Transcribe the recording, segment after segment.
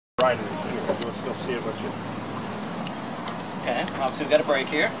Right, you'll see it, but you... Okay, obviously we've got a brake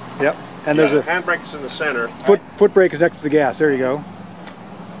here. Yep, and there's a handbrake is in the center. Foot brake is next to the gas. There you go.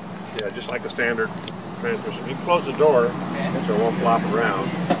 Yeah, just like the standard transmission. You can close the door, so it won't flop around.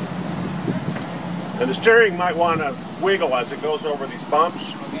 And the steering might want to wiggle as it goes over these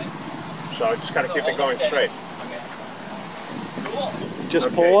bumps. Okay. So I just got to keep it going straight. Okay. Cool.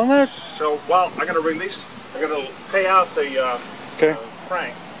 Just pull on that. So, well, I'm going to release. I'm going to pay out the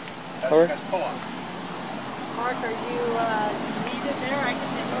crank. All right. Just pull on. Mark, are you needed there? I can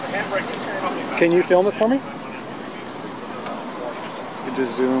take Handbrake is probably back. Can you film it for me? You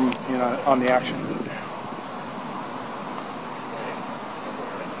just zoom, on the action.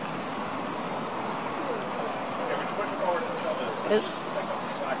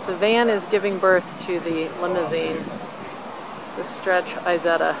 The van is giving birth to the limousine, the Stretch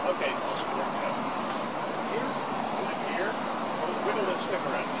Izetta. Okay. Here, wiggle this stick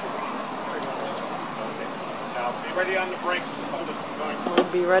around. Now, be ready on the brakes to hold it from going forward.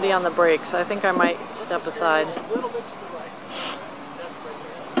 We'll be ready on the brakes. I think I might step aside. A little bit to the right.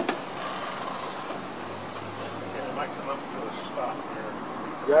 Okay, it might come up to a stop here.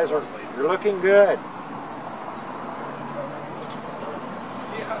 You guys you're looking good.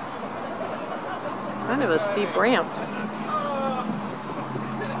 Kind of a steep ramp.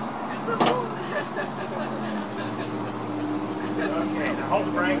 Okay, now hold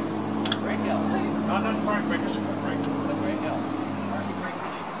the brake. Brake out. No, not the park brake, just the foot brake. The brake out. Marky brake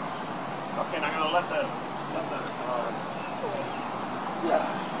release. Okay, now I'm going to let the yeah.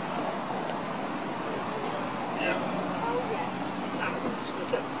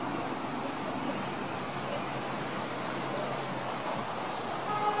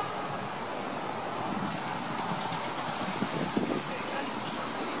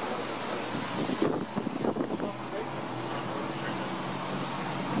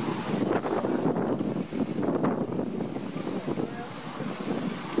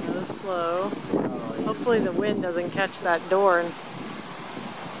 Go slow. Hopefully the wind doesn't catch that door, and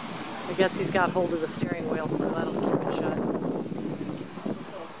I guess he's got hold of the steering wheel, so that'll keep it shut.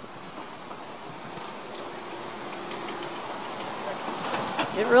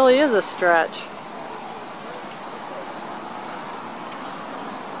 It really is a stretch.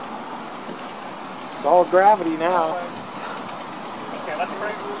 It's all gravity now. Okay, let the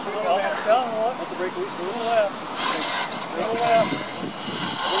brake loose a little bit. Let the brake loose a little left. A little left.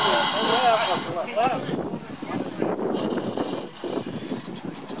 A little left.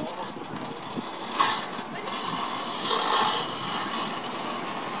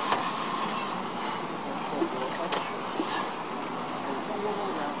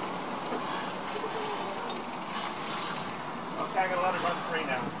 Okay, I'm going to let it run free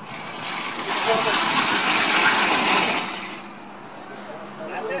now.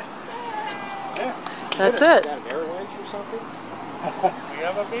 That's it. That's it. Got an air winch or something? We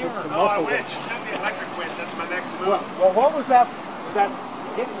have a beamer. Oh, a winch. It should be electric winch. That's my next move. Well, what was that? Was that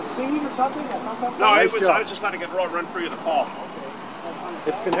hitting the seat or something? No, I was just letting it run free of the pole.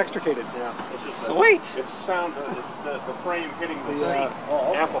 It's been extricated. Yeah. It's just Sweet. It's the sound of the frame hitting the seat. Ram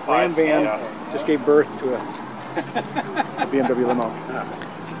Amplifies. van Yeah. just gave birth to a BMW limo.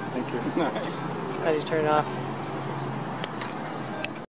 Thank you. How do you turn it off?